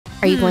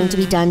Are you going to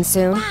be done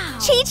soon? Wow.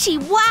 Chi-Chi,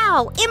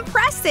 wow!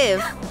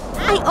 Impressive!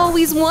 I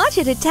always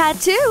wanted a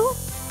tattoo.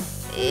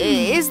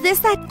 Is this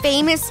that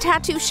famous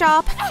tattoo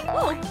shop?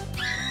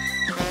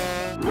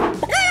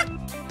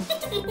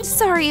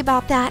 Sorry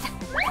about that.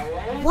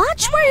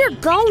 Watch where you're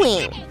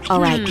going. All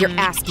right, you're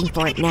asking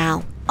for it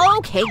now.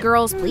 Okay,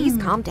 girls, please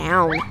calm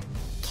down.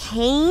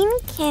 Kane,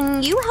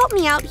 can you help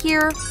me out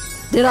here?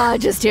 Did I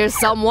just hear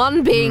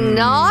someone being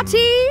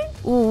naughty?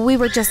 We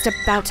were just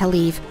about to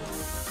leave.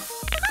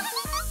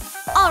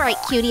 All right,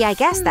 cutie, I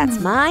guess that's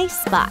my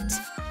spot.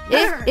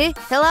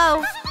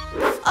 Hello?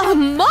 A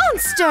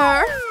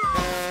monster?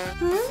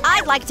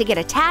 I'd like to get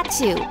a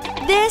tattoo.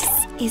 This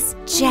is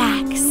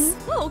Jax.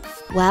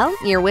 Well,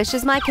 your wish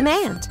is my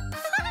command.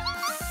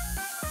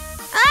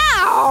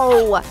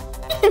 Ow!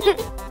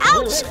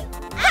 Ouch!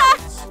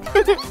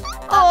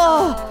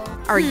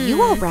 Oh, are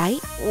you all right?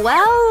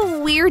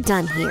 Well, we're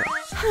done here.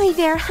 Hi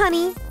there,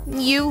 honey.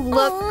 You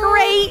look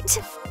great.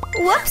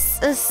 Whoops,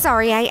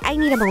 sorry, I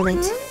need a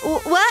moment.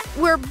 What?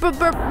 We're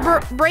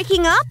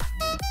breaking up?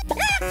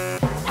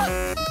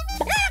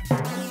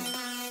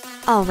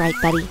 All right,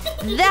 buddy.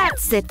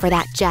 That's it for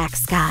that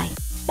Jax guy.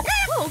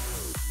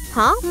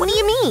 Huh? What do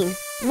you mean?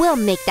 We'll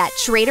make that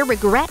traitor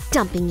regret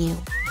dumping you.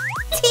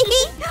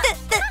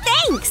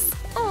 Thanks!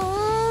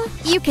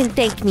 You can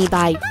thank me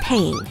by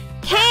paying.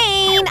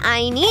 Kane,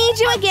 I need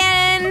you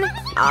again!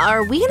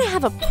 Are we gonna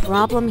have a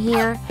problem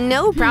here?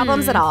 No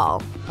problems at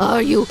all.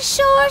 Are you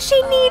sure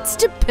she needs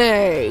to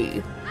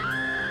pay?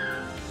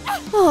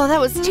 Oh, that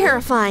was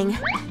terrifying.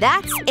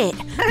 That's it.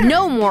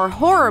 No more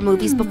horror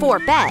movies before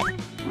bed.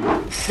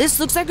 This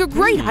looks like a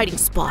great hiding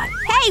spot.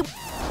 Hey!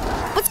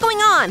 What's going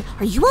on?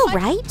 Are you all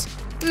right?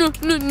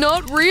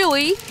 Not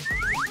really.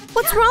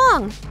 What's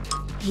wrong?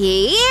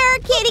 Here,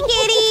 kitty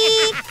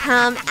kitty!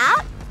 Come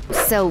out.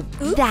 So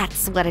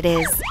that's what it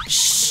is.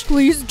 Shh!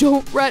 Please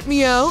don't rat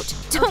me out.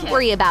 Don't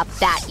worry about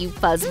that, you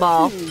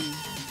fuzzball.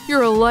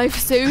 You're a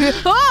lifesaver.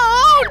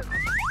 Oh!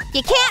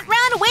 You can't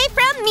run away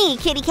from me,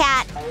 kitty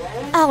cat.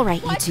 All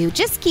right, you two,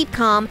 just keep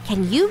calm.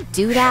 Can you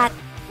do that?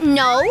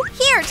 No.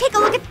 Here, take a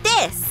look at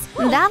this.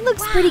 That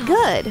looks pretty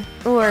good.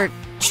 Or,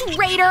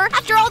 traitor,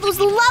 after all those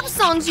love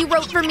songs you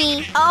wrote for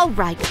me. All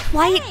right,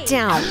 quiet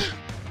down.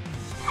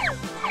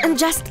 And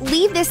just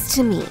leave this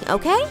to me,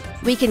 okay?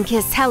 We can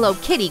kiss Hello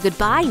Kitty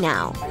goodbye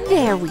now.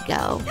 There we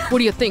go. What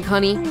do you think,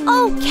 honey?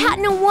 Oh, Cat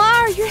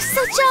Noir, you're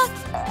such a…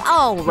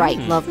 All right,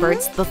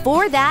 lovebirds,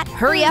 before that,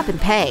 hurry up and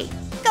pay.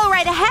 Go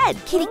right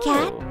ahead, kitty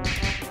cat.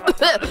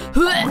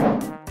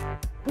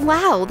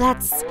 Wow,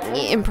 that's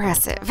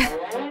impressive.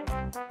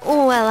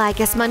 Well, I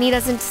guess money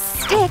doesn't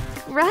stick,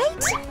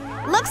 right?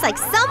 Looks like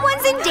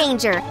someone's in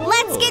danger.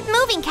 Let's get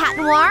moving, Cat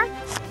Noir.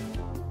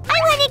 I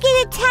want to get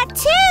a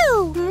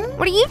tattoo!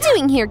 What are you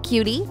doing here,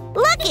 cutie?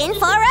 Looking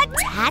for a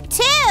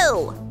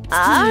tattoo!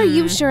 Are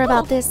you sure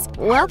about this?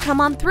 Well, come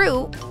on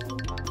through.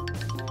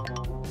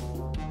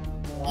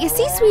 You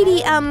see,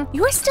 sweetie,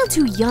 you're still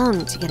too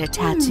young to get a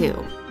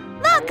tattoo.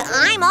 Look,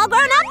 I'm all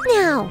grown up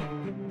now.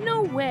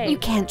 No way. You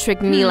can't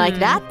trick me like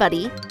that,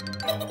 buddy.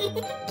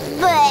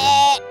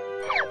 But…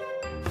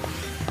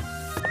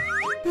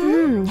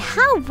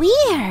 how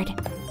weird.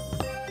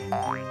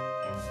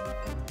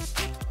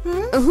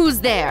 Who's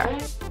there?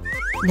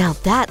 Now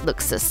that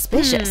looks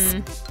suspicious.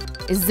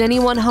 Is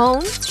anyone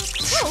home?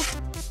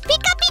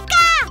 Pika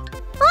pika!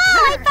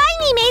 Oh, I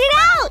finally made it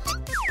out!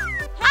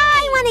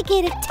 I want to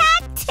get a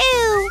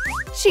tattoo!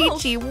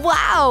 Chi-Chi,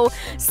 wow!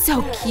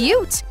 So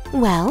cute!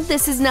 Well,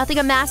 this is nothing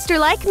a master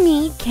like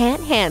me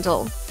can't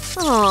handle.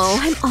 Oh,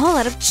 I'm all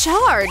out of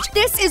charge.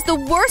 This is the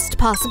worst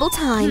possible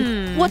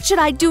time. What should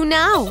I do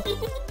now?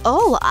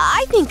 Oh,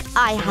 I think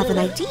I have an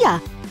idea.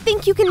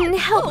 Think you can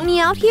help me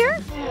out here?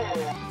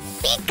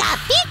 Pika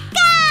pika!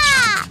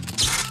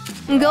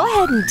 Go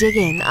ahead and dig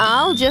in.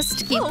 I'll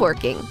just keep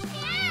working.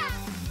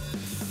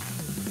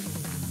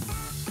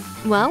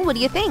 Well, what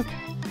do you think?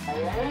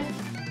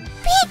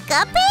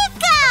 Pika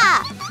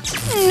pika!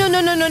 No.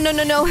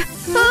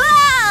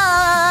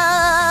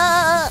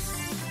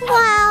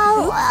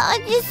 Well,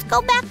 just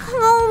go back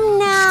home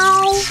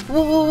now.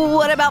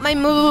 What about my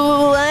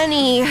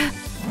money?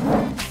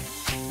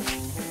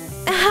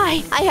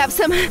 Hi, I have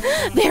some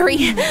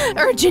very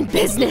urgent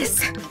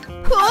business.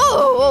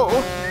 Oh!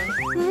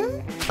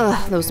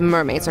 Ugh, those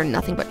mermaids are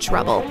nothing but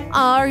trouble.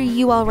 Are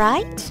you all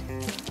right?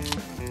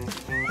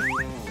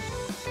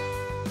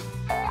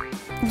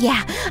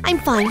 Yeah, I'm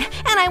fine,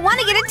 and I want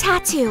to get a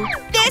tattoo.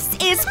 This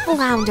is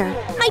Flounder,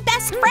 my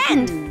best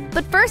friend.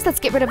 But first, let's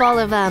get rid of all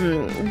of,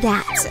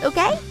 that,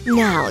 okay?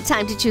 Now,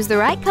 time to choose the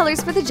right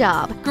colors for the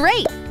job.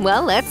 Great!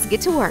 Well, let's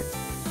get to work.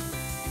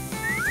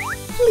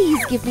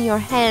 Please give me your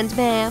hand,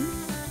 ma'am.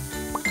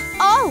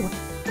 Oh!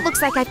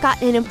 Looks like I've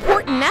gotten an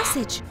important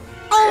message.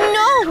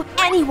 Oh no!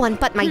 Anyone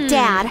but my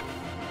dad.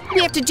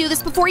 We have to do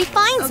this before he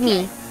finds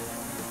me.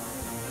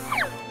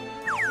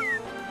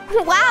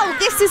 Wow,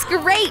 this is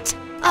great!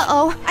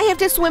 Uh-oh, I have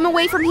to swim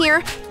away from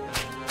here.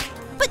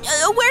 But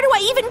where do I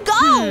even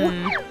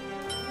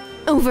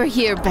go? Over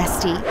here,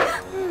 bestie.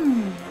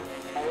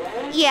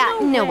 Yeah,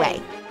 no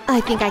way. I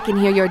think I can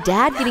hear your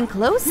dad getting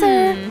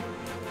closer.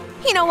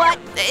 You know what?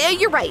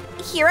 You're right.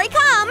 Here I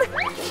come.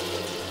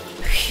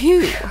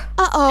 Phew.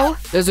 Uh-oh.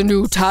 There's a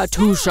new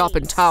tattoo shop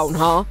in town,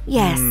 huh?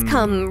 Yes,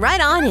 come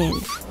right on in.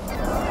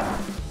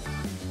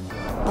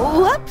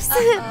 Whoops.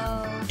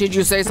 Did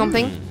you say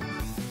something?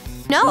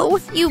 No,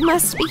 you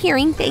must be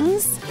hearing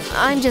things.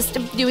 I'm just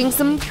doing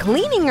some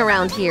cleaning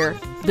around here.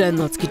 Then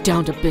let's get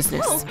down to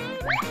business.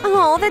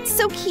 Oh, that's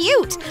so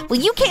cute. Well,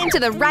 you came to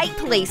the right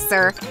place,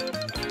 sir.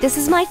 This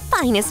is my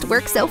finest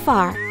work so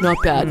far. Not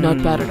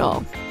bad at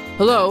all.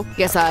 Hello,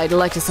 guess I'd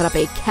like to set up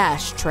a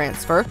cash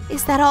transfer.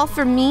 Is that all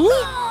for me?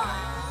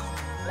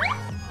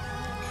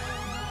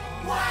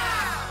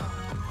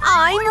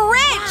 I'm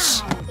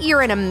rich!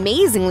 You're an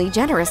amazingly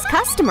generous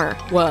customer.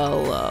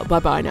 Well,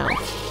 bye-bye now.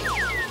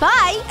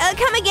 Bye!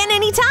 Come again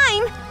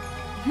anytime!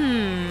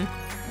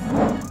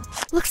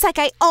 Looks like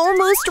I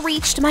almost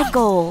reached my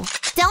goal.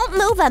 Don't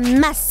move a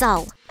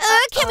muscle.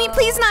 Can we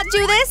please not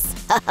do this?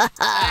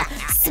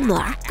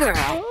 Smart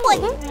girl.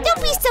 Wait,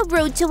 don't be so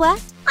rude to her.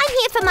 I'm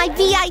here for my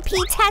VIP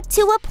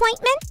tattoo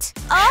appointment.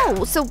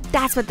 Oh, so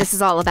that's what this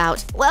is all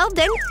about. Well,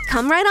 then,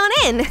 come right on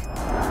in.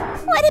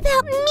 What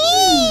about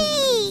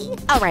me?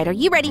 All right, are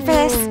you ready for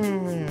this?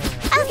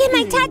 I'll get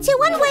my tattoo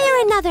one way or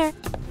another.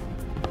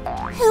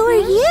 Who are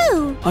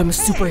you? I'm a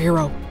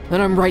superhero,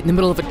 and I'm right in the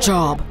middle of a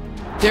job.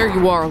 There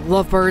you are,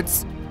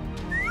 lovebirds.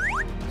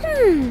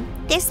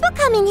 This will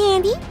come in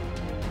handy.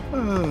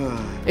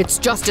 It's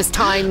justice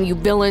time, you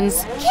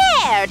villains.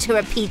 Care to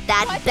repeat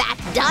that, bat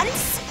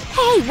dunce?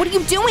 Hey, what are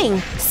you doing?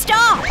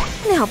 Stop!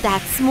 Now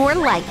that's more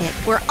like it.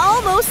 We're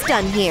almost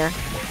done here.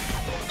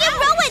 You're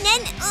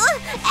ruining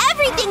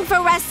everything for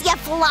us, you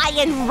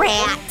flying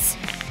rat!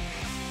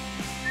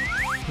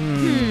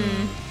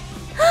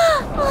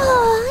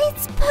 Oh,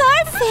 it's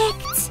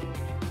perfect!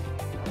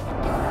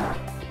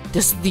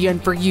 This is the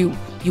end for you,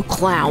 you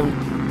clown.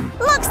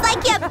 Looks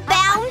like you're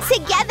bound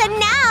together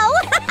now!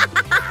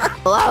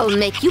 I'll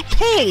make you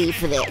pay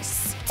for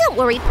this. Don't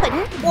worry,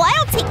 Puddin'. Well,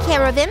 I'll take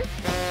care of him.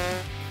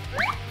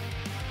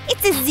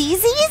 It's as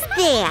easy as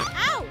that.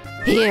 Ow.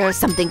 Here's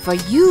something for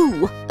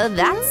you.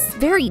 That's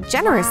very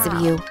generous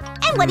of you.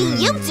 And what are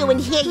you doing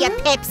here, you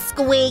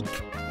pipsqueak?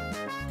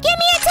 Give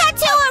me a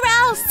tattoo or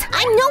else!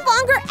 I'm no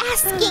longer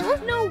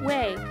asking. No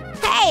way.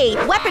 Hey,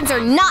 weapons are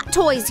not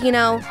toys, you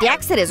know. The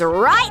exit is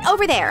right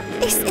over there.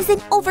 This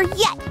isn't over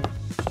yet.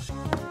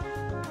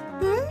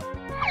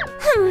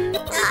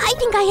 I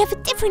think I have a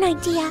different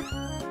idea.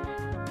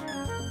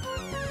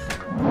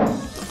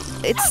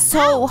 It's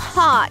so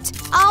hot.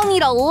 I'll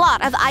need a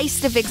lot of ice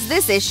to fix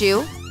this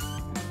issue.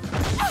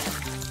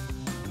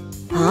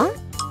 Huh?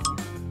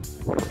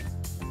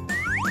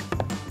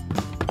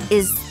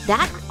 Is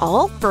that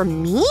all for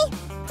me?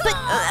 But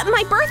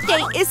my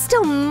birthday is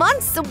still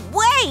months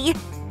away.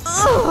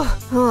 Ugh.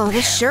 Oh,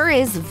 this sure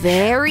is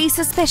very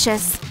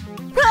suspicious.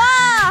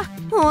 Ah!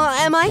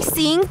 Am I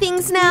seeing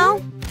things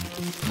now?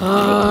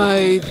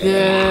 Hi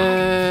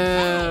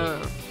there.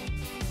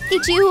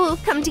 Did you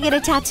come to get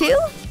a tattoo?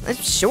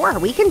 Sure,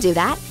 we can do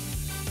that.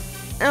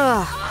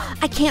 Ugh,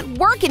 I can't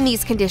work in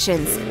these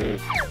conditions.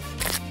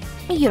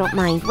 You don't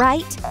mind,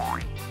 right?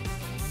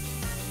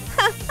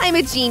 I'm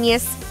a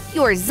genius.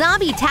 Your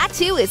zombie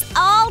tattoo is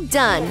all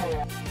done.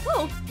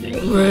 Oh.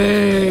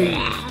 Wait.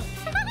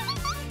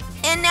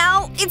 And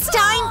now it's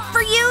time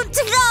for you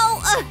to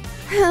go.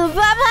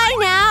 Bye-bye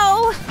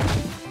now.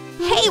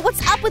 Hey,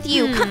 what's up with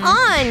you? Come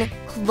on.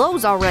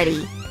 Close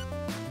already.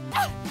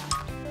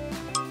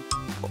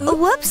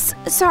 Whoops,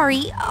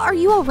 sorry. Are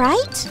you all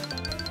right?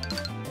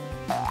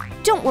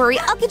 Don't worry,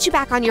 I'll get you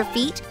back on your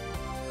feet.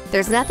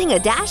 There's nothing a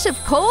dash of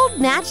cold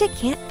magic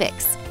can't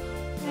fix.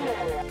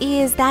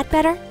 Is that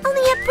better?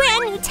 Only a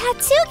brand new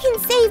tattoo can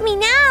save me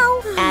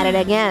now. At it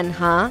again,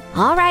 huh?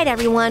 All right,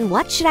 everyone,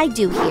 what should I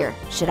do here?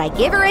 Should I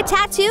give her a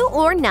tattoo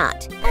or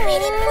not? Pretty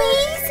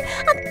please?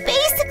 I'm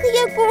basically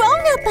a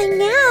grown-up by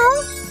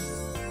now.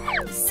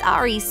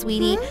 Sorry,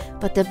 sweetie,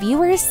 but the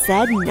viewers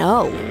said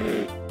no.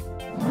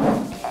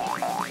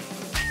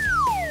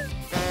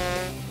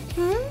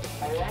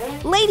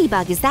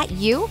 Ladybug, is that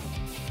you?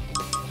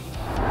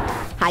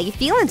 How you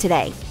feeling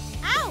today?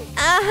 Ow!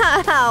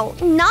 Ow!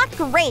 Not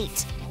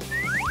great.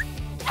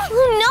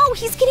 Oh no,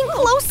 he's getting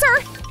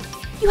closer.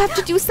 You have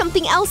to do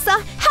something,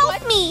 Elsa.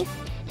 Help me!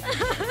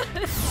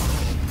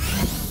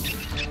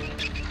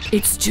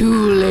 It's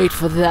too late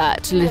for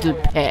that, little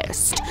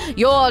pest.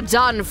 You're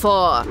done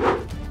for.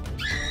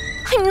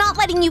 I'm not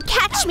letting you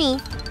catch me.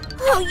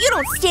 Oh, you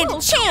don't stand a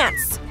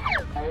chance.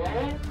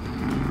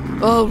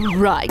 All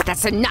right,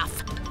 that's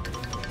enough.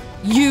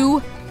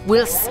 You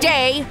will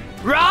stay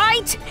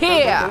right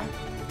here.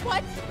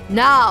 What?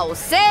 Now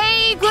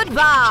say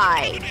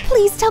goodbye.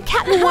 Please tell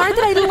Cat Noir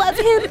that I love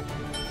him.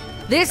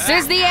 This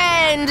is the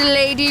end,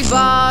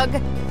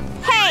 Ladybug.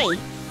 Hey,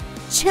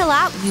 chill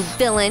out, you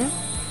villain.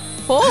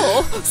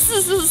 Oh,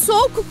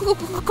 so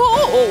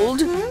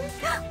cold.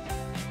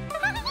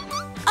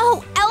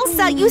 Oh,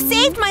 Elsa, you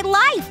saved my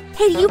life.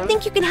 Hey, do you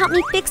think you can help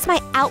me fix my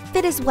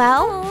outfit as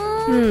well?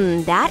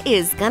 That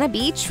is gonna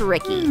be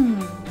tricky.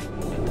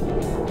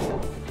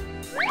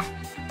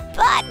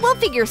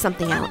 figure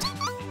something out.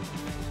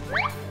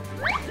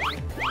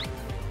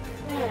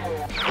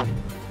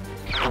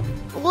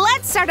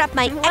 Let's start up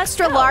my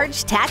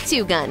extra-large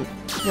tattoo gun.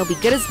 You'll be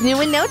good as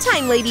new in no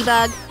time,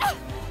 Ladybug.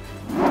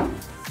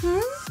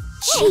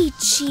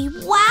 Chi-Chi,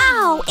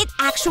 wow! It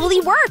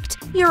actually worked!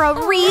 You're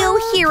a real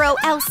hero,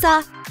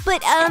 Elsa.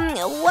 But,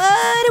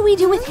 what do we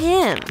do with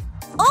him?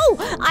 Oh,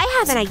 I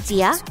have an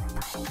idea.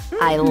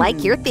 I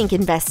like your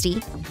thinking,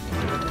 bestie.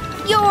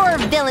 Your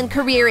villain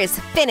career is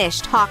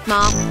finished,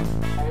 Hawkmoth.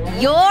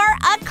 You're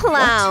a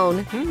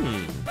clown.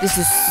 This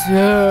is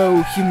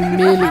so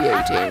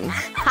humiliating.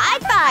 High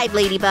five,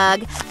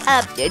 Ladybug.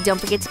 Don't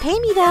forget to pay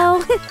me,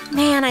 though.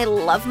 Man, I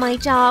love my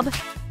job.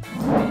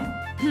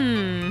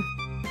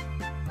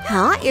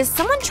 Huh? Is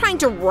someone trying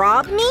to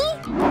rob me?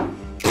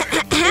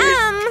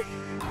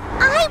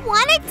 I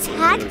want a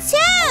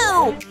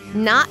tattoo!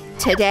 Not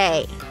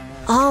today.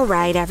 All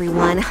right,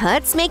 everyone.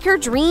 Let's make her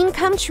dream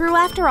come true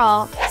after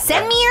all.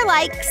 Send me your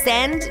likes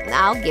and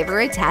I'll give her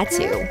a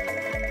tattoo.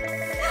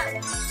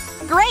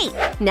 Great!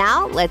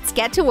 Now let's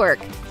get to work.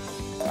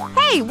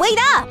 Hey, wait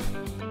up!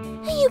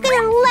 Are you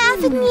gonna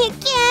laugh at me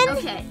again?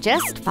 Okay.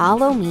 Just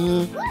follow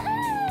me.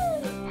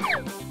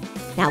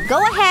 Now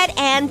go ahead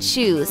and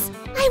choose.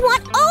 I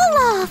want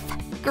Olaf!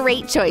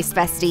 Great choice,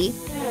 bestie.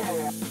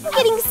 I'm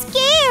getting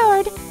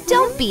scared.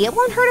 Don't be, it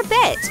won't hurt a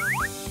bit.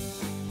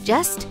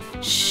 Just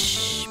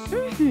shh.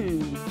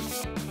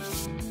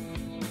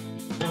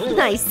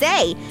 I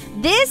say,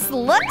 this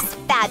looks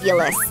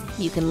fabulous.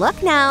 You can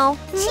look now.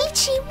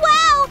 Chi-Chi,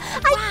 wow!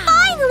 I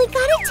finally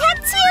got a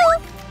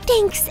tattoo!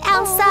 Thanks,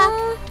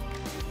 Elsa.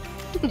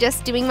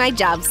 Just doing my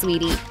job,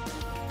 sweetie.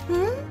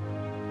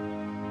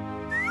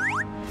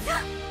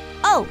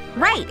 Oh,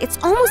 right, it's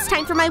almost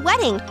time for my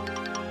wedding.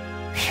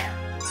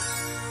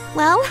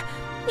 Well,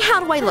 how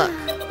do I look?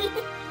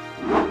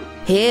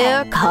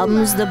 Here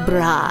comes the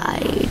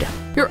bride.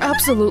 You're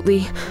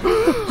absolutely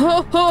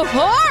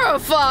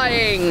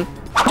horrifying!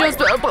 Just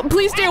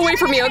please stay away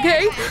from me,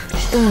 okay?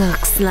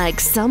 Looks like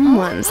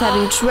someone's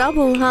having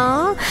trouble,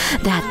 huh?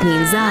 That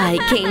means I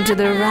came to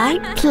the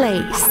right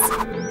place.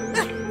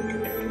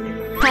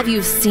 Have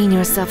you seen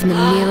yourself in the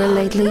mirror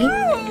lately?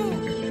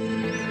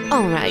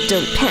 All right,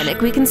 don't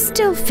panic. We can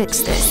still fix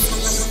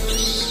this.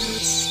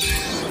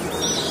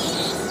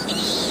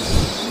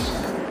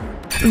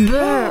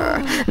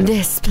 Brr,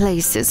 this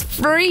place is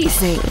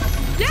freezing.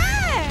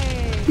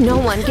 Yay! No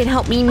one can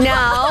help me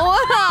now.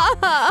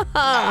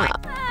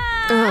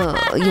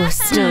 Oh, you're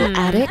still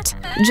at it?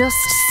 Just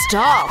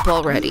stop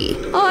already.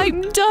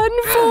 I'm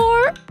done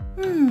for.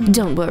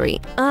 Don't worry,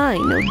 I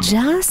know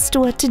just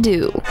what to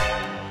do.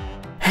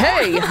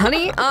 Hey,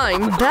 honey,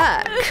 I'm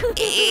back.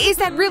 Is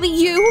that really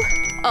you?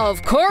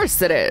 Of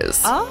course it is.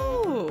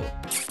 Oh.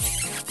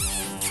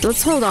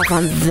 Let's hold off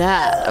on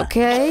that,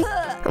 okay?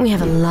 We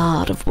have a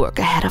lot of work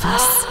ahead of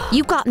us.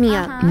 You got me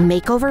a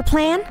makeover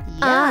plan?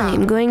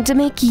 I'm going to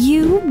make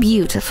you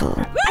beautiful.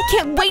 I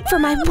can't wait for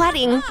my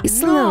wedding.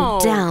 Slow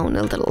down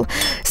a little.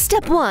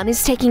 Step 1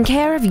 is taking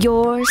care of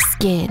your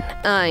skin.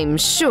 I'm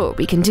sure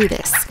we can do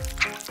this.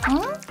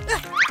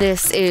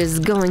 This is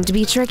going to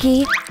be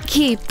tricky.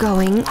 Keep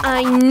going.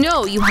 I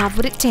know you have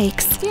what it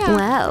takes. Yeah.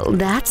 Well,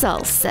 that's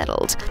all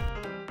settled.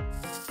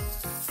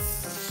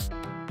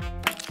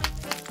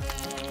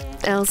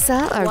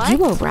 Elsa, are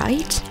you all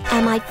right?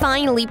 Am I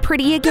finally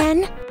pretty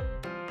again?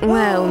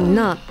 Well,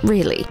 not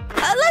really.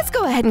 Let's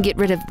go ahead and get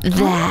rid of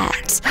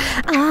that.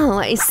 Oh,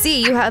 I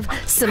see you have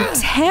some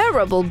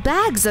terrible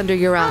bags under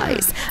your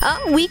eyes.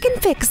 We can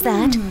fix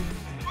that.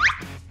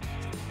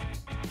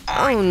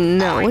 Oh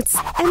no, it's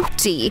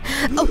empty.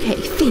 Okay,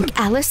 think,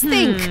 Alice,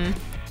 think.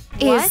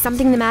 Is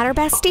something the matter,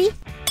 bestie?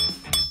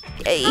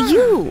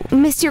 You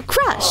miss your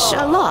crush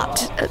a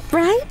lot,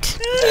 right?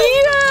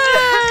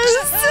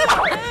 Yes!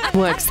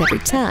 Works every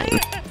time.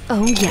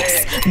 Oh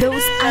yes,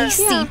 those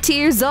icy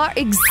tears are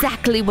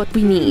exactly what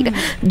we need.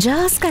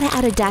 Just gotta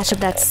add a dash of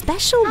that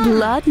special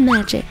blood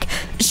magic.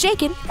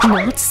 Shaken,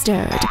 not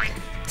stirred.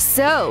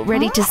 So,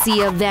 ready to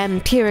see a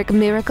vampiric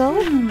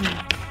miracle?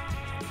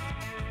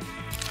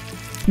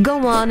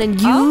 Go on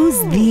and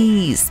use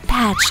these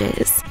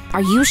patches.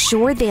 Are you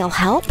sure they'll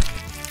help?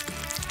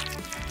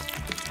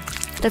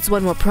 That's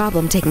one more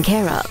problem taken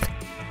care of.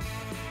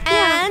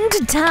 And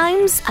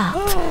time's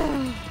up.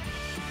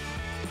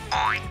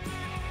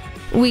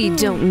 We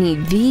don't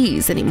need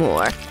these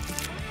anymore.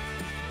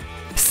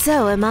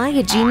 So, am I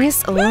a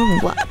genius or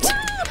what?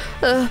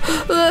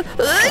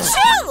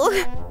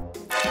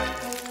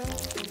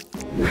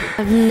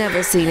 I've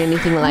never seen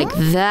anything like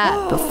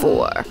that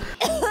before.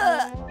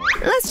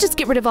 Let's just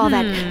get rid of all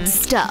that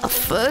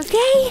stuff,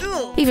 okay?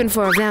 Even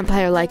for a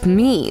vampire like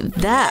me,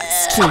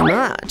 that's too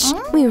much.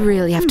 We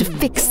really have to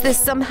fix this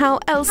somehow,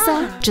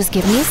 Elsa. Just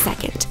give me a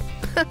second.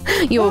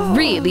 You're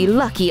really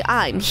lucky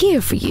I'm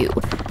here for you.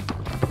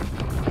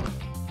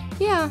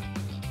 Yeah.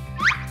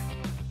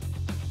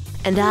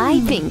 And I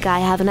think I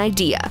have an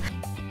idea.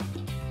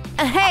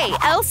 Hey,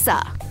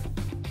 Elsa!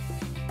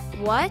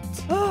 What?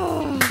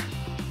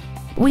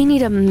 We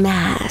need a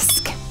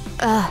mask.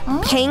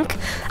 Pink?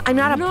 I'm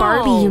not a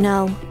Barbie, you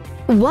know.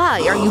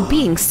 Why are you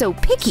being so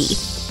picky?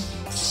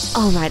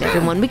 All right,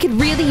 everyone, we could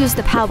really use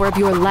the power of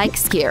your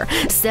likes here.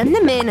 Send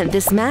them in and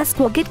this mask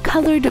will get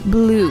colored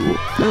blue,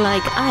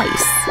 like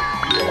ice.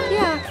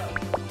 Yeah.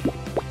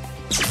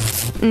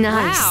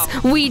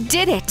 Nice. Wow. We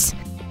did it.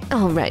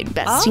 All right,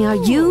 bestie, are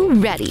you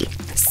ready?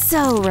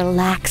 So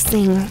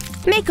relaxing.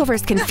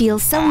 Makeovers can feel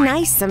so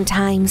nice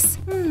sometimes.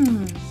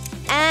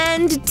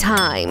 And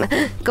time.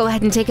 Go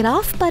ahead and take it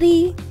off,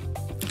 buddy.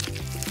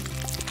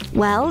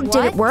 Well,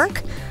 did it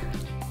work?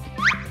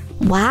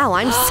 Wow,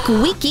 I'm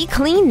squeaky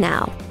clean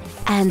now.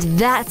 And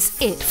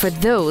that's it for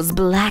those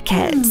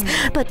blackheads.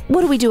 But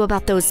what do we do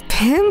about those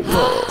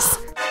pimples?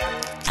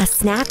 A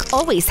snack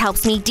always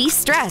helps me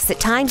de-stress at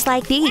times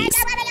like these.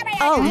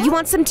 Oh, you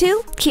want some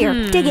too?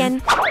 Here, dig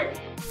in.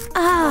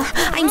 Ah,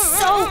 I'm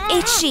so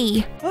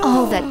itchy.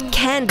 All that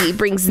candy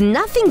brings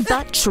nothing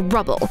but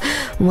trouble.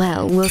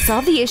 Well, we'll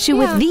solve the issue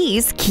with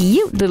these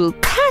cute little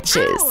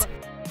patches.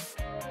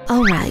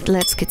 All right,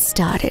 let's get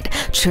started.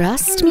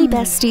 Trust me,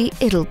 bestie,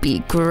 it'll be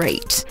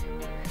great.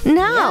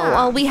 Now,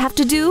 all we have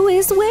to do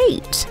is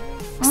wait.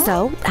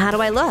 So, how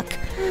do I look?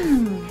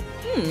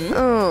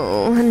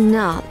 Oh,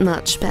 not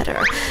much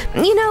better.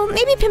 You know,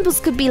 maybe pimples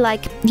could be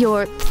like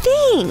your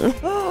thing.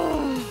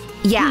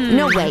 Yeah,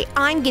 no way.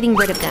 I'm getting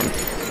rid of them.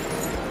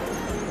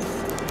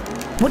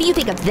 What do you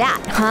think of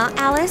that, huh,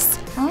 Alice?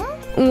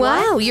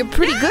 Wow, you're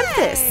pretty good at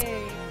this.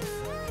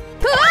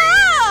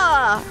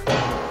 Ah!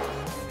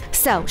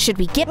 So, should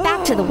we get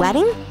back to the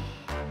wedding?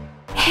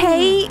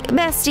 Hey,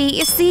 bestie,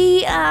 you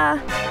see,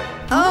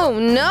 Oh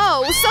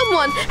no,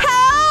 someone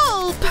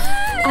help!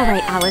 All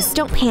right, Alice,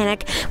 don't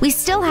panic. We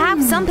still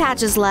have some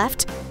patches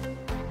left.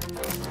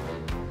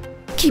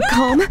 Keep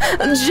calm.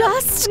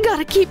 Just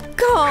gotta keep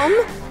calm.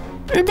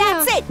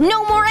 That's it.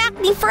 No more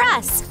acne for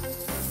us.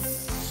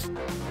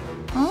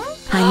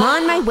 I'm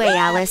on my way,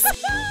 Alice.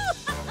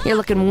 You're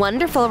looking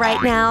wonderful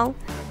right now.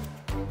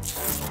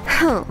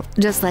 Huh,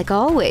 just like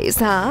always,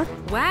 huh?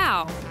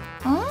 Wow.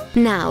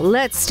 Now,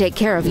 let's take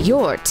care of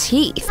your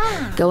teeth.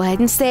 Go ahead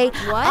and say,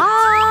 What?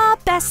 Ah,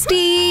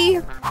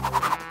 bestie.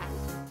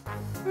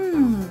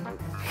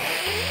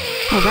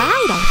 All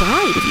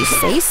right, if you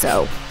say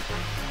so.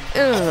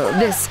 Ugh,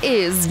 this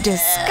is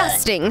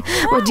disgusting.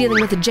 We're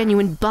dealing with a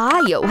genuine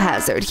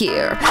biohazard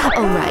here.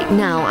 All right,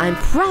 now I'm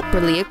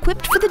properly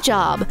equipped for the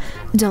job.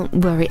 Don't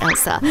worry,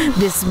 Elsa.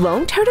 This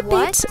won't hurt a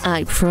bit,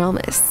 I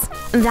promise.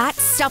 That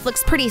stuff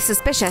looks pretty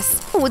suspicious.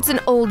 Oh, it's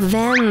an old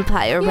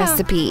vampire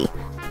recipe.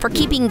 For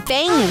keeping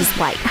fangs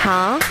white,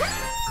 huh?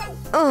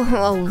 Oh,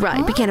 all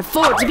right, we can't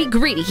afford to be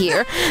greedy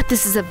here.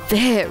 This is a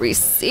very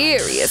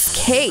serious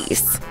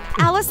case.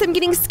 Alice, I'm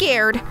getting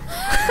scared.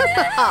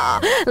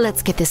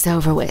 Let's get this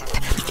over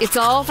with. It's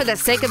all for the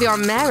sake of your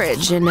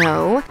marriage, you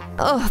know.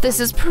 Oh, this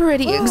is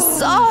pretty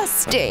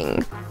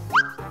exhausting.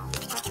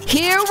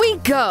 Here we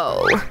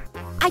go.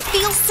 I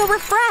feel so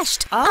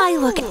refreshed. I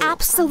look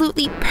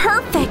absolutely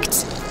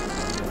perfect.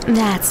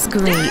 That's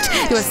great.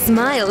 Your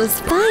smile is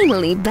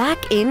finally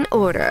back in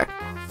order.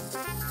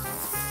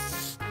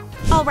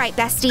 All right,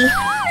 bestie.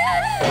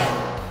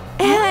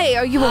 Hey,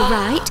 are you all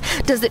right?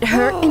 Does it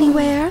hurt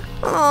anywhere?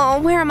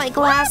 Oh, where are my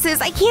glasses?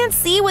 I can't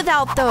see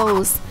without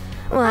those.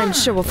 Well, I'm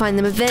sure we'll find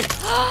them eventually.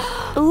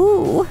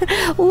 Ooh,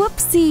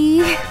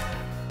 whoopsie.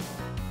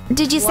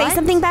 Did you say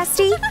something,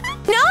 bestie?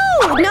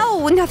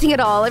 No, nothing at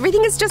all.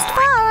 Everything is just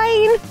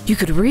fine. You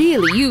could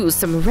really use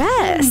some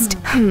rest.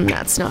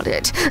 That's not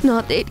it.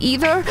 Not it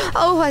either.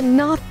 Oh, and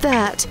not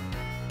that.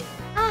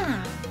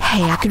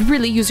 Hey, I could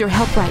really use your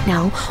help right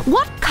now.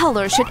 What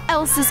color should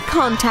Elsa's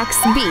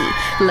contacts be?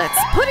 Let's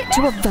put it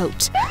to a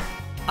vote.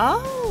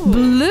 Oh.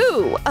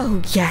 Blue.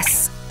 Oh,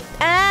 yes.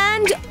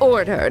 And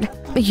ordered.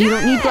 You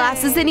don't need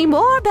glasses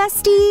anymore,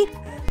 bestie.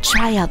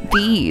 Try out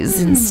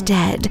these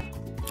instead.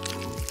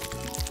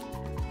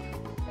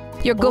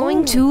 You're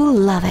going to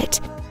love it.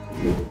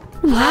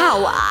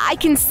 Wow, I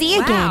can see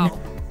again.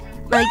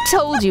 I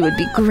told you it'd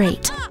be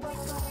great.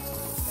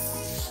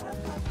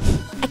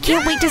 I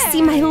can't wait to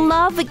see my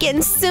love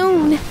again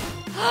soon.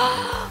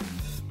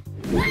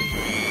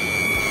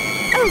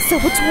 Elsa,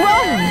 what's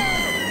wrong?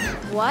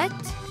 What?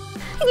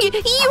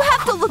 You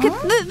have to look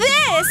at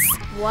this.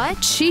 What?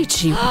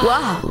 Chi-Chi,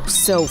 wow,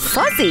 so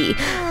fuzzy.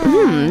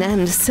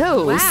 And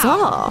so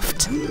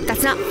soft.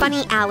 That's not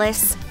funny,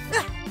 Alice.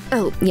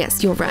 Oh,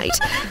 yes, you're right.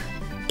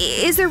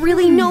 Is there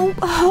really no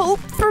hope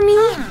for me?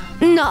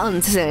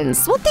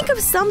 Nonsense. We'll think of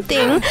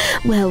something.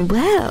 Well,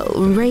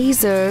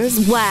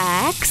 razors,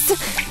 wax.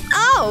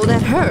 Oh,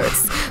 that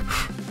hurts.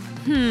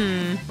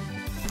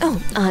 Oh,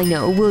 I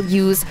know. We'll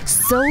use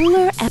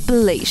solar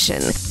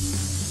epilation.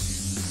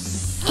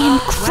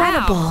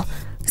 Incredible. Wow.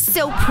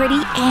 So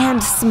pretty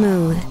and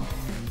smooth.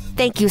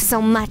 Thank you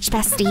so much,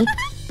 bestie.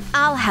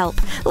 I'll help.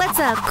 Let's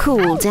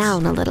cool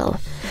down a little.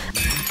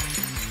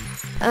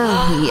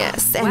 Oh,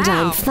 yes, and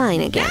I'm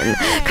fine again.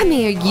 Come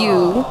here,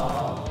 you.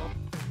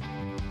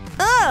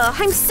 Ugh,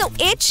 I'm so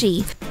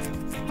itchy.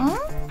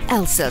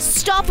 Elsa,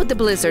 stop with the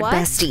blizzard,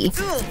 bestie.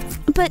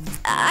 But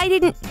I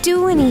didn't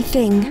do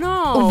anything.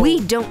 No. We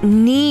don't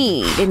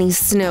need any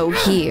snow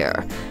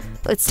here.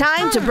 It's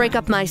time to break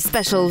up my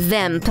special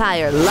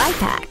vampire life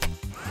hack.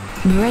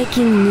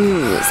 Breaking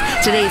news.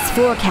 Today's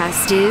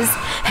forecast is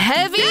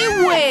heavy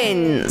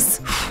winds.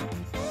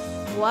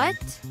 What?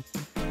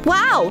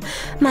 Wow,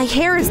 my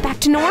hair is back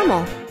to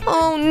normal.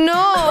 Oh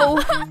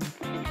no!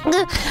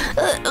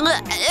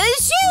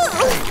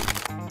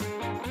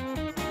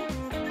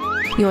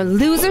 Your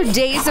loser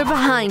days are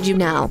behind you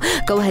now.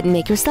 Go ahead and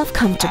make yourself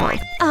comfortable.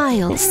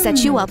 I'll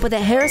set you up with a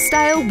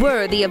hairstyle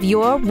worthy of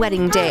your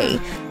wedding day.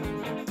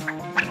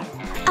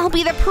 I'll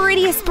be the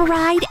prettiest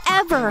bride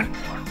ever.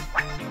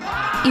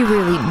 You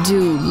really do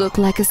look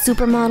like a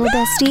supermodel,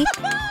 bestie.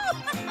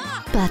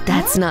 But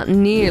that's not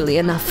nearly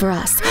enough for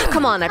us.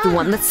 Come on,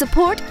 everyone, let's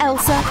support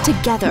Elsa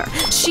together.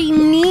 She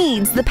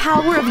needs the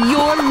power of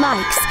your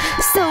likes.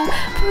 So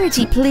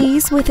pretty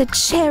please with a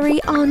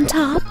cherry on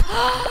top.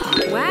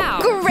 Wow.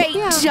 Great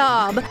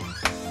job.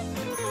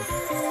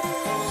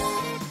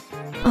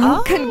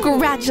 Oh,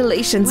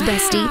 congratulations,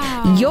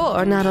 bestie.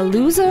 You're not a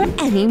loser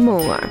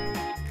anymore.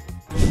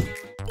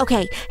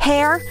 Okay,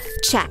 hair,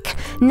 check.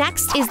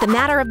 Next is the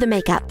matter of the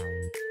makeup.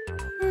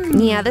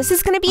 Yeah, this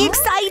is gonna be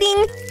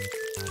exciting.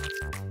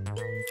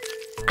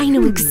 I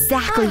know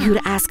exactly who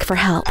to ask for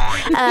help.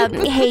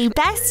 Hey,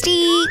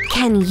 bestie,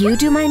 can you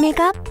do my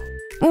makeup?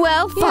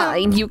 Well,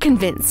 fine, you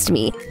convinced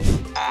me.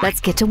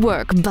 Let's get to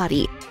work,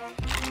 buddy.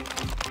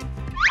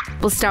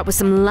 We'll start with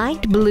some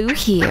light blue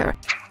here.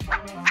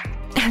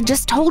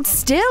 Just hold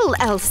still,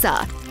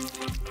 Elsa.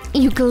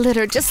 You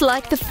glitter just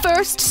like the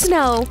first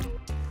snow.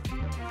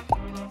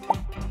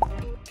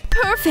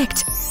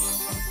 Perfect.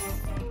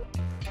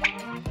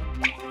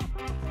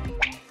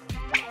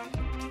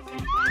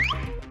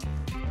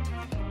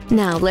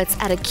 Now let's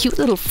add a cute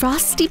little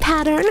frosty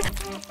pattern.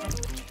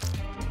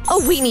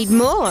 Oh, we need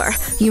more.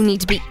 You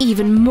need to be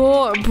even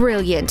more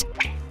brilliant.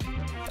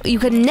 You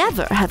can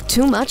never have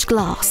too much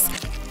gloss.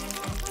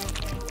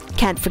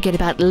 Can't forget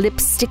about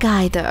lipstick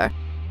either.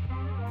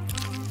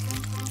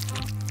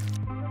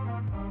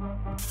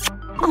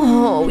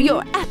 Oh,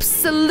 you're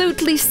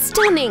absolutely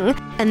stunning.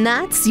 And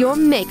that's your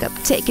makeup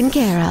taken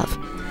care of.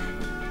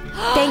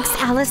 Thanks,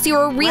 Alice.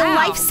 You're a real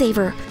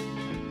lifesaver.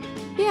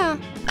 Yeah.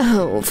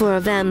 Oh, for a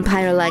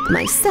vampire like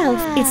myself,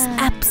 it's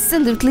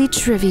absolutely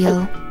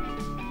trivial.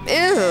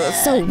 Ew,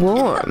 so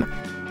warm.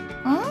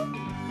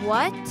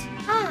 What?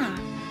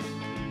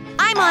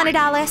 I'm on it,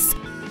 Alice.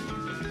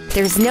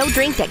 There's no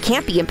drink that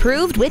can't be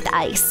improved with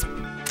ice.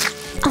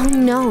 Oh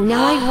no,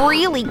 now I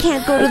really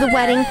can't go to the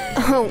wedding.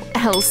 Oh,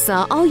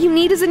 Elsa, all you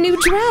need is a new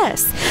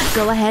dress.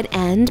 Go ahead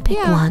and pick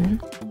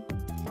one.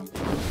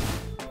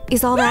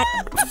 Is all that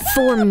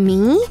for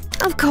me?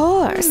 Of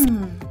course.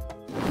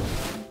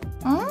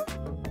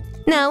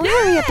 Now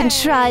hurry up and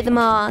try them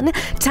on.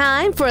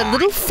 Time for a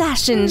little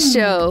fashion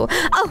show.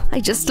 Oh, I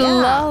just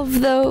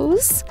love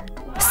those.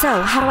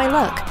 So, how do I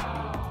look?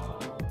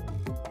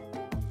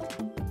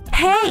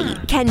 Hey,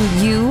 can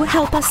you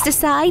help us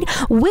decide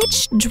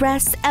which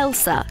dress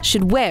Elsa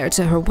should wear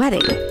to her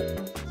wedding?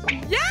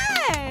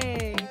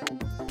 Yay!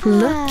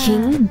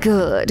 Looking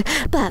good,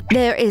 but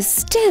there is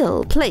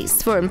still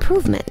place for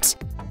improvement.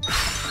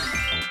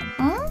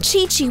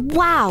 Chi-Chi,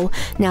 wow!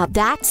 Now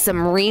that's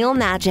some real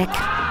magic.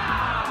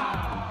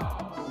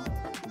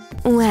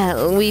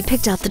 Well, we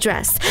picked out the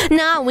dress.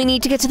 Now we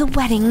need to get to the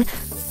wedding.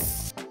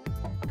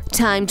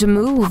 Time to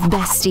move,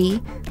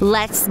 bestie.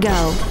 Let's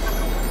go.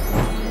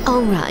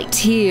 All right,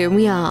 here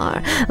we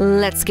are.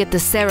 Let's get the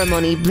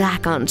ceremony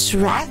back on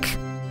track.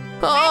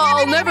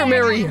 I'll never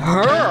marry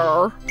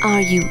her.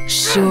 Are you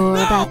sure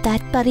about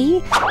that,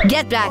 buddy?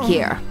 Get back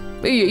here.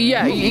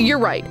 Yeah, you're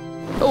right.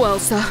 Oh,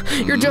 Elsa,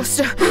 you're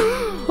just...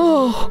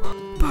 oh,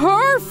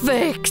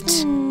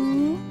 perfect!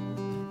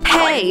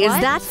 Hey, is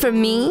that for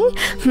me?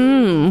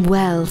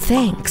 Well,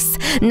 thanks.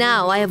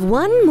 Now I have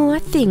one more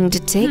thing to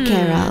take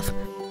care of.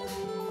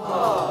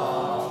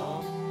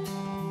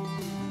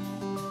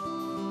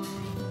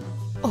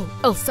 Oh,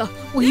 Elsa,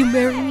 will you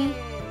marry me?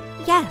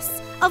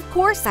 Yes, of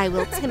course I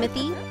will,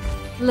 Timothy.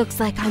 Looks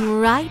like I'm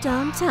right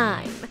on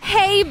time.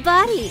 Hey,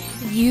 buddy!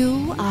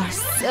 You are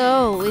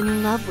so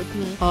in love with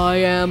me. I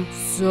am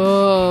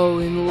so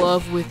in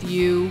love with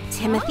you.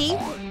 Timothy,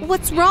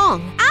 what's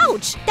wrong?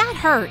 Ouch! That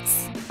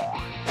hurts.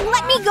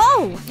 Let me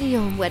go!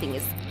 Your wedding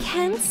is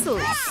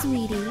cancelled,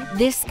 sweetie.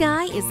 This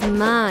guy is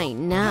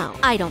mine now.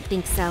 I don't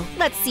think so.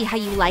 Let's see how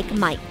you like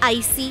my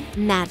icy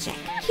magic.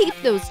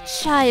 Keep those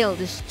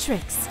childish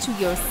tricks to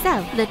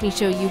yourself. Let me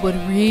show you what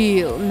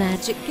real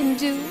magic can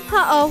do.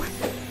 Uh-oh.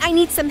 I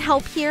need some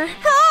help here.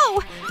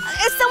 Oh!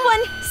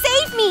 Someone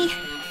save me!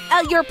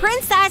 Your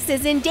princess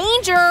is in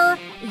danger!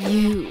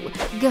 You,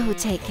 go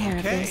take care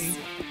of this.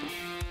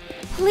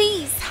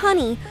 Please,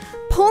 honey,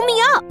 pull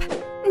me up!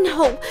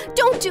 No,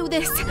 don't do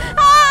this!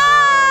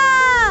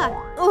 Ah!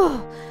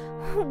 Oh,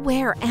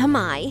 where am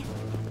I?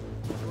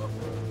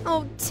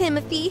 Oh,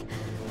 Timothy,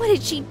 what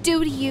did she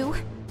do to you?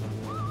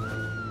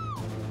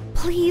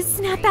 Please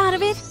snap out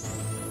of it.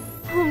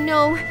 Oh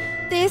no,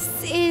 this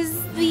is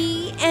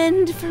the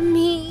end for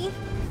me.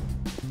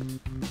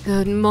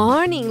 Good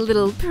morning,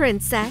 little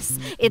princess.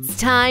 It's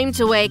time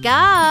to wake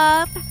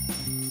up.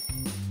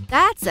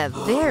 That's a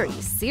very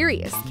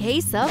serious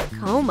case of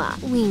coma.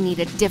 We need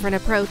a different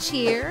approach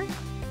here.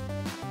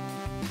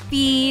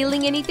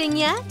 Feeling anything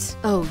yet?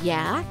 Oh,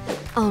 yeah?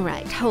 All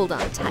right, hold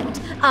on tight.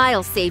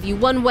 I'll save you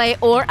one way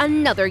or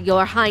another,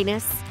 Your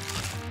Highness.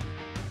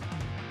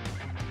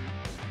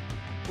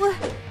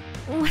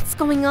 What's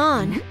going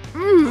on?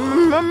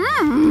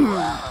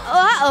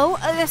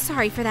 Uh-oh,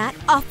 sorry for that.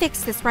 I'll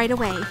fix this right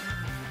away.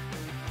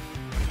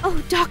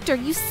 Oh, doctor,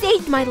 you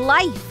saved my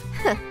life.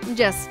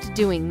 Just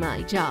doing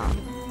my job.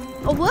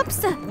 Oh,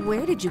 whoops,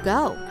 where did you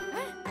go?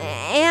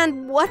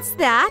 And what's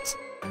that?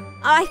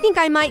 I think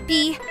I might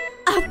be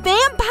a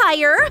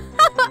vampire.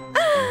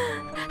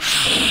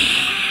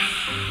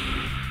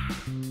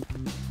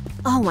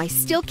 Oh, I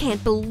still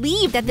can't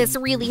believe that this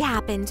really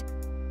happened.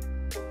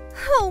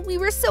 Oh, we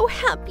were so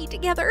happy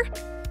together.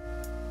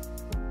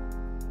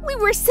 We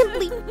were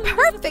simply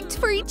perfect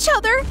for each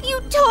other. You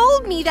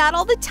told me that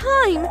all the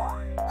time.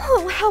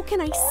 Oh, how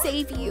can I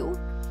save you?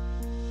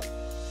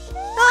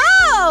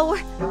 Oh!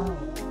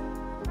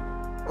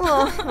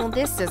 Oh, well,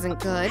 this isn't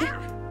good.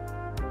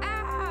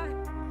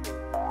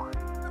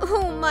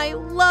 Oh, my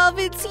love,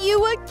 it's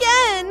you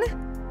again.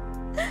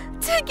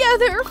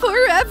 Together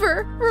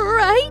forever,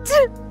 right?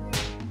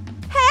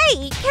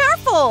 Hey,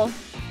 careful!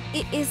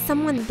 Is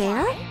someone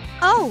there?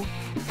 Oh,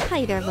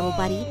 hi there, little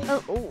buddy.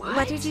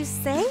 What did you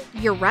say?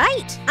 You're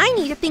right. I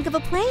need to think of a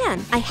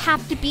plan. I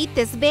have to beat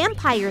this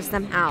vampire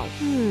somehow.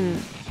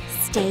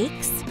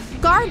 Steaks,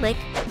 garlic,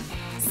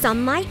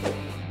 sunlight,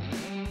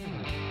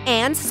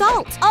 and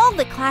salt. All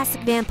the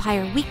classic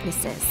vampire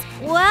weaknesses.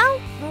 Well,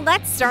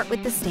 let's start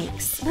with the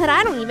steaks. But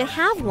I don't even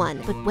have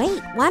one. But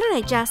wait, why don't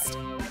I just...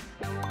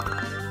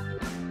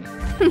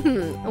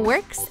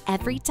 Works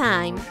every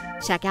time.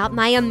 Check out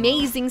my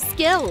amazing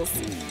skills.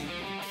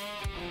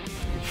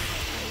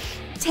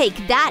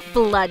 Take that,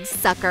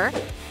 bloodsucker.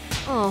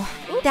 Oh,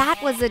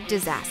 that was a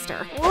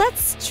disaster.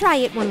 Let's try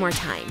it one more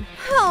time.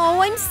 Oh,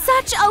 I'm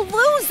such a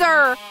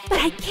loser! But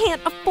I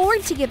can't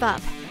afford to give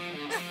up.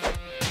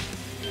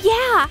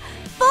 Yeah,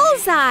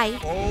 bullseye!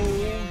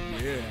 Oh,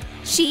 yeah.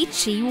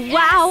 Chi-Chi,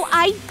 wow,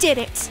 I did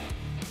it!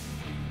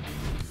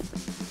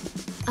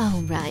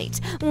 All right,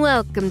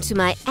 welcome to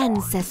my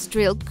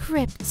ancestral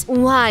crypt.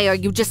 Why are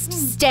you just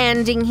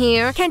standing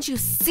here? Can't you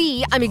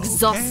see I'm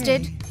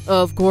exhausted? Okay.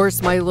 Of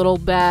course, my little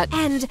bat.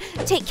 And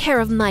take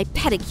care of my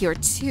pedicure,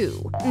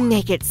 too.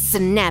 Make it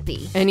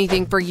snappy.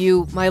 Anything for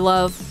you, my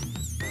love.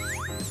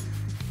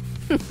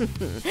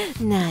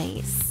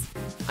 Nice.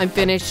 I'm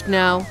finished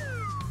now.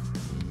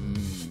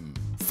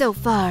 So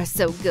far,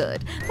 so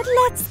good. But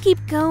let's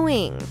keep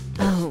going.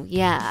 Oh,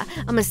 yeah.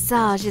 A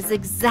massage is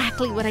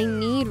exactly what I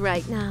need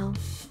right now.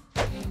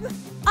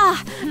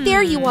 Ah,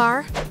 there you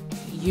are.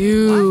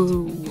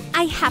 You.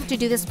 I have to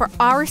do this for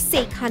our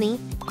sake, honey.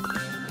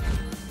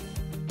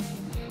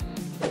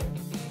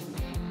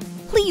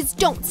 Please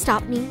don't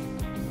stop me.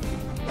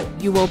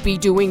 You won't be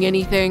doing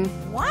anything.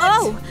 What?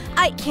 Oh,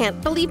 I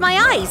can't believe my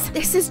eyes.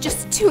 This is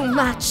just too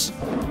much.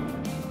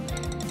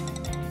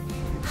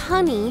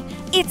 Honey,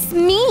 it's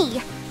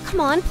me. Come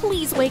on,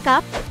 please wake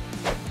up.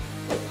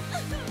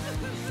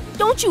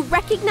 Don't you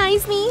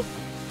recognize me?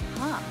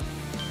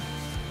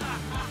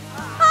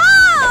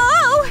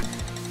 Oh!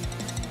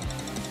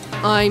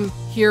 I'm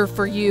here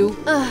for you.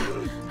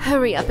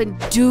 Hurry up and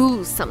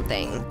do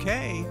something.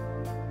 Okay.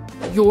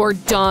 You're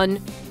done.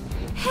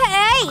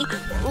 Hey!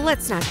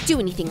 Let's not do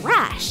anything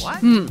rash.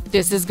 What?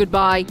 This is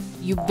goodbye,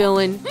 you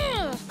villain.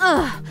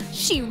 Ugh,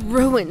 she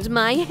ruined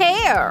my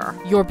hair.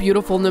 You're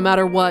beautiful no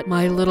matter what,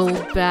 my little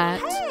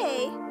bat.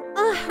 Hey!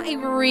 I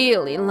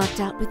really lucked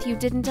out with you,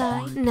 didn't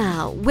I?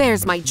 Now,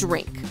 where's my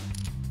drink?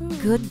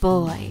 Good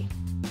boy.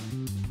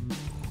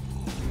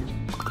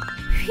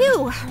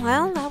 Phew,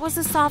 well, that was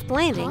a soft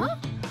landing.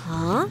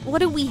 Huh? What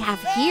do we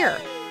have here?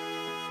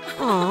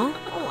 Aw,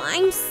 oh,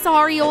 I'm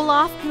sorry,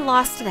 Olaf. I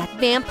lost to that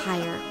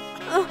vampire.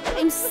 Oh,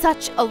 I'm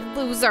such a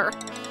loser.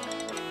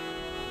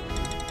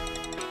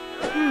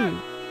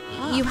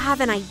 You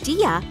have an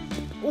idea?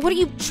 What are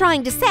you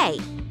trying to say?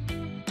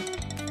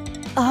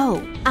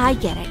 Oh, I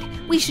get it.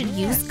 We should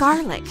use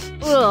garlic.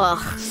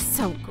 Ugh,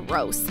 so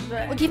gross.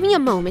 Well, give me a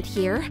moment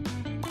here.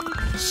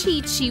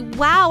 Chi-Chi,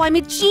 wow, I'm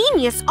a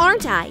genius,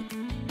 aren't I?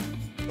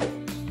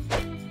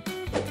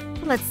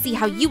 Let's see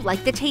how you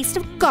like the taste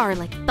of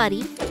garlic,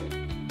 buddy.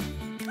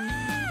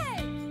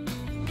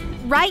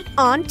 Right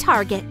on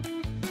target.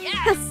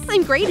 Yes!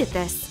 I'm great at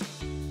this.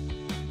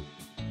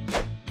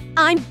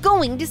 I'm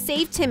going to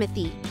save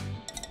Timothy.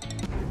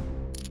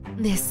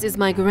 This is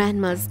my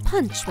grandma's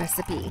punch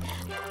recipe.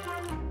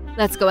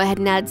 Let's go ahead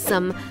and add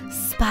some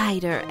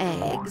spider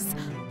eggs.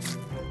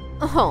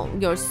 Oh,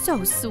 you're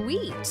so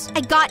sweet.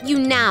 I got you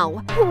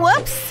now.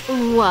 Whoops!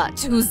 What?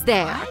 Who's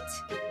there?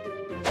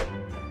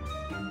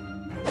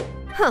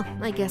 Huh,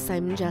 I guess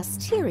I'm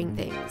just hearing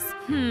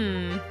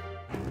things.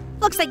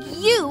 Looks like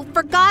you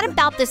forgot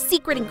about the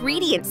secret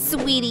ingredient,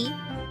 sweetie.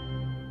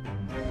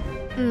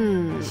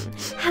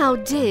 How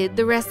did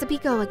the recipe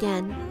go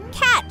again?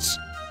 Catch!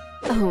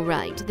 Oh,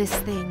 right, this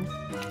thing.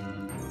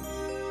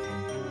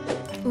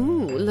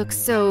 Ooh, looks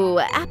so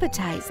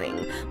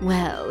appetizing.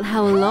 Well,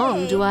 how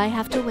long do I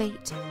have to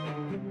wait?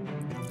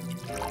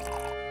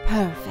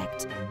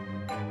 Perfect.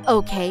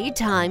 Okay,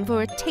 time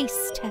for a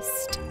taste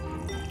test.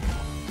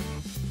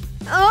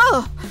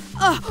 Oh,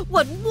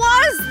 what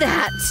was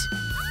that?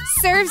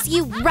 Serves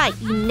you right,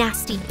 you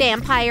nasty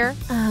vampire.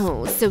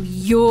 Oh, so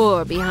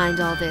you're behind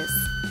all this.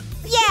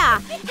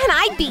 Yeah, and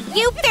I beat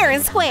you fair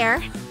and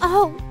square.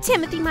 Oh,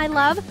 Timothy, my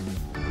love.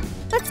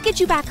 Let's get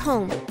you back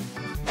home.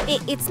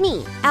 It's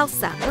me,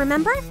 Elsa,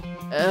 remember?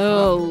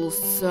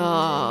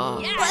 Elsa.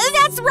 Yes.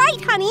 That's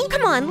right, honey.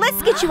 Come on,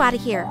 let's get you out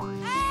of here.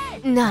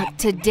 Not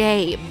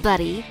today,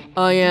 buddy.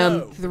 I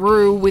am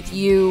through with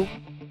you.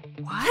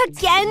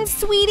 Again,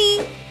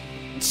 sweetie?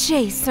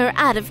 Chase her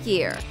out of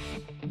here.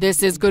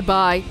 This is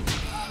goodbye.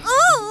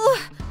 Ooh!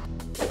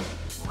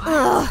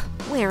 Ugh,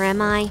 where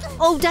am I?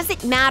 Oh, does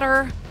it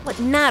matter? What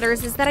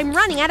matters is that I'm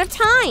running out of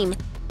time.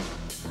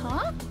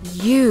 Huh?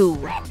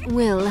 You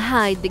will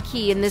hide the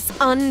key in this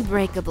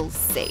unbreakable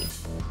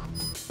safe.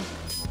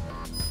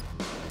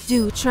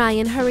 Do try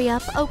and hurry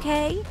up,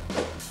 okay?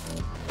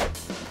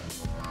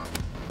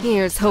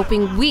 Here's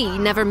hoping we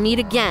never meet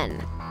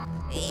again.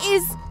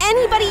 Is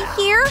anybody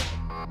here?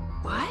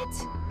 What?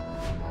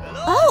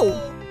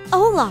 Oh,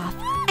 Olaf,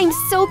 I'm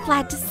so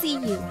glad to see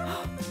you.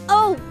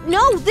 Oh,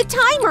 no, the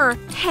timer!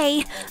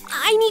 Hey,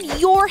 I need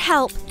your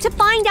help to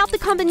find out the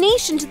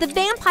combination to the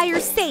vampire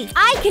safe.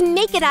 I can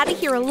make it out of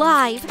here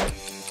alive.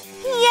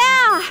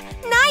 Yeah,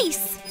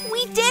 nice!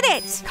 We did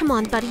it! Come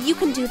on, buddy, you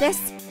can do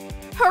this.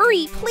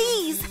 Hurry,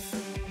 please!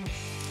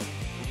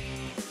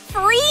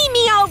 Free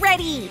me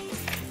already!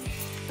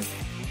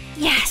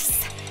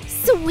 Yes,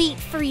 sweet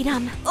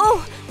freedom.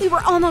 Oh, we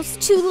were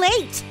almost too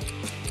late.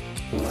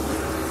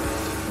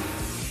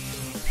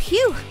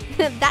 Phew,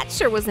 that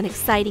sure was an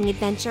exciting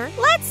adventure.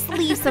 Let's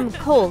leave some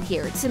coal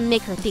here to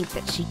make her think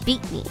that she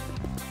beat me.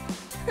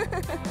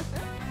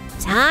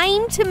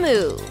 Time to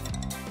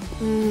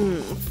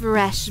move.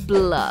 Fresh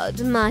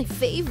blood, my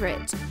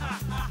favorite.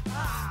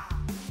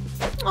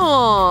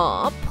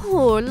 Aw,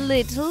 poor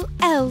little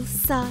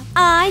Elsa.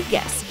 I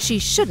guess she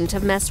shouldn't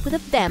have messed with a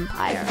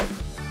vampire.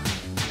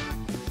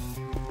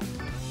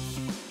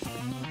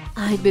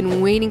 I've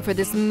been waiting for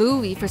this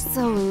movie for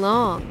so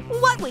long.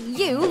 What would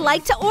you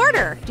like to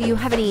order? Do you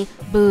have any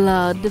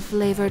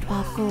blood-flavored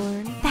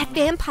popcorn? That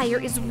vampire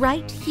is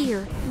right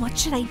here. What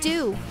should I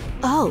do?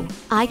 Oh,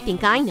 I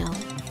think I know.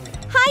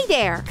 Hi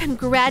there!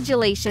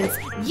 Congratulations!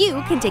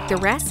 You can take the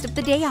rest of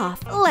the day off.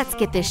 Let's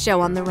get this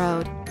show on the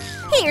road.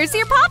 Here's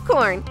your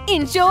popcorn!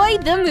 Enjoy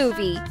the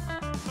movie!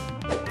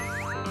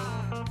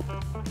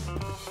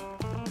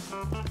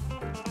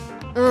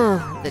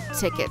 Ugh, the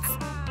tickets.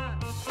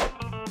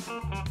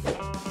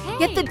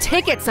 Get the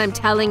tickets, I'm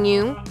telling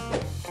you!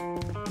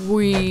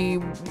 We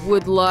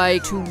would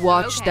like to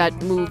watch that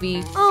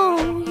movie.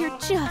 Oh, you're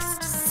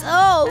just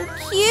so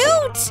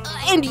cute!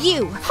 And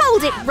you,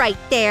 hold it right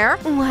there!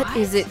 What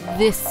is it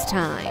this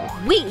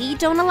time? We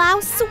don't allow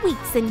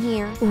sweets in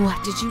here.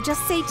 What did you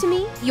just say to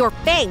me? Your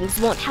fangs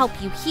won't help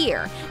you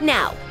here.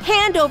 Now,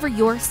 hand over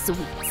your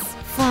sweets.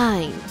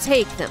 Fine,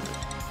 take them.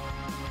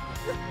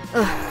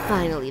 Ugh,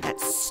 finally,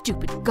 that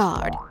stupid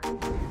guard.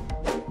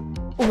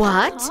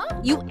 What?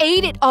 Huh? You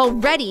ate it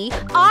already?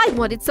 I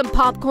wanted some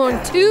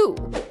popcorn too.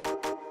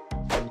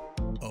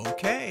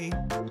 Okay.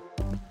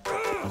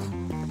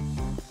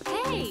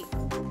 Hey!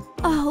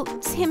 Oh,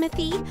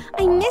 Timothy,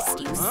 I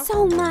missed you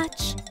so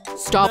much.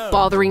 Stop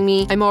bothering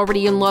me. I'm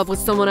already in love with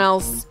someone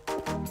else.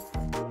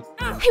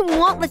 I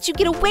won't let you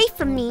get away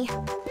from me.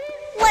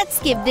 Let's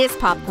give this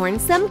popcorn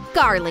some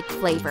garlic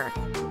flavor.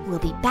 We'll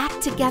be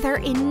back together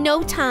in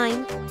no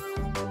time.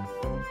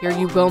 Here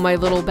you go, my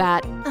little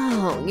bat.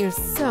 Oh, you're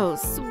so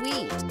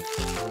sweet.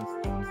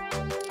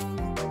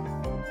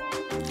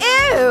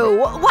 Ew!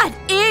 What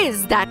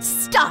is that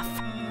stuff?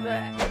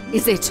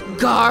 Is it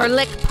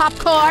garlic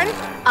popcorn?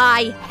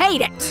 I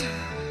hate it!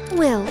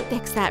 We'll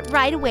fix that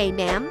right away,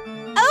 ma'am.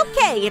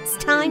 Okay, it's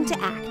time to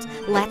act.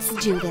 Let's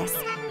do this.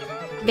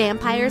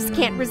 Vampires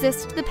can't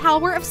resist the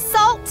power of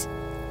salt.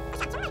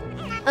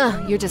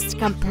 Ugh, you're just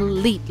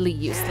completely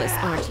useless,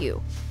 aren't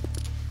you?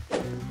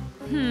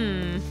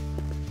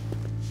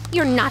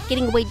 You're not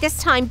getting away this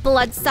time,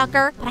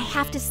 bloodsucker. But I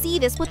have to see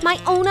this with my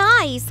own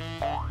eyes.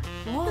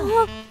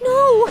 Oh,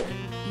 no!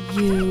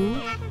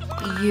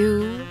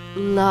 You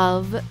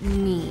love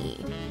me.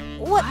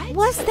 What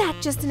was that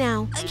just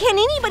now? Can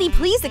anybody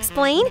please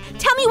explain?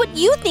 Tell me what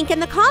you think in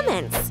the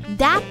comments.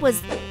 That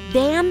was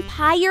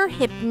vampire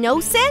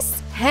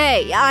hypnosis?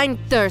 Hey, I'm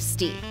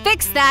thirsty.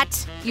 Fix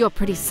that. You're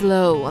pretty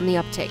slow on the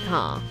uptake,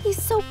 huh? He's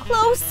so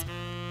close.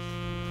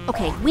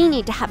 Okay, we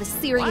need to have a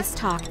serious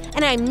talk,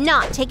 and I'm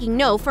not taking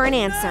no for an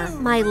answer.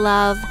 My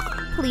love,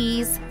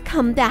 please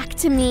come back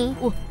to me.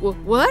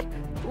 What?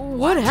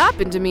 What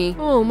happened to me?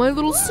 Oh, my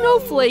little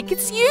snowflake,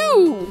 it's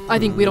you! I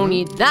think we don't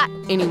need that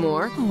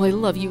anymore. Oh, I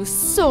love you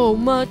so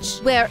much.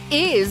 Where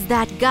is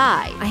that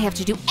guy? I have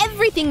to do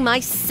everything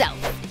myself.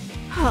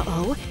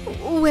 Uh-oh,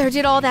 where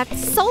did all that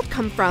salt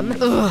come from?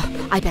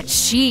 Ugh, I bet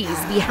she's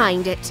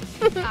behind it.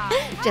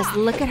 Just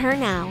look at her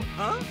now.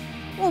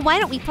 Well, why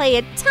don't we play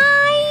a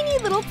tiny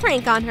little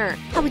prank on her?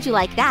 How would you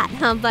like that,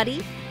 huh,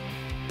 buddy?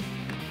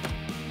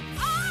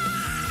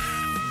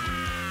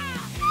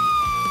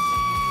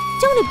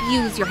 Don't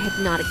abuse your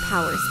hypnotic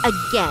powers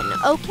again,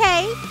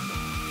 okay?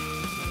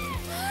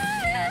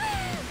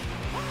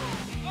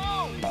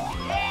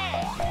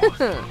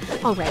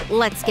 All right,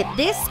 let's get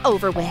this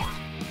over with.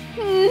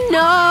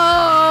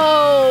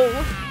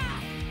 No!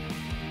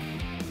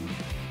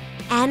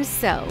 And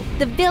so,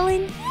 the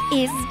villain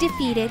is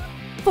defeated.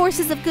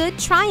 Forces of good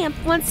triumph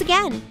once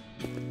again.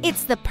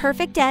 It's the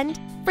perfect end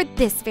for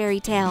this fairy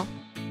tale.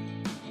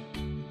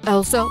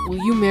 Elsa, will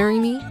you marry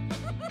me?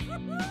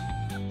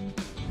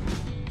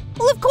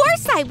 Well, of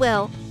course I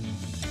will.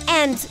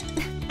 And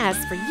as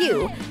for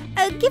you,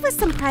 give us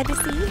some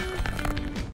privacy.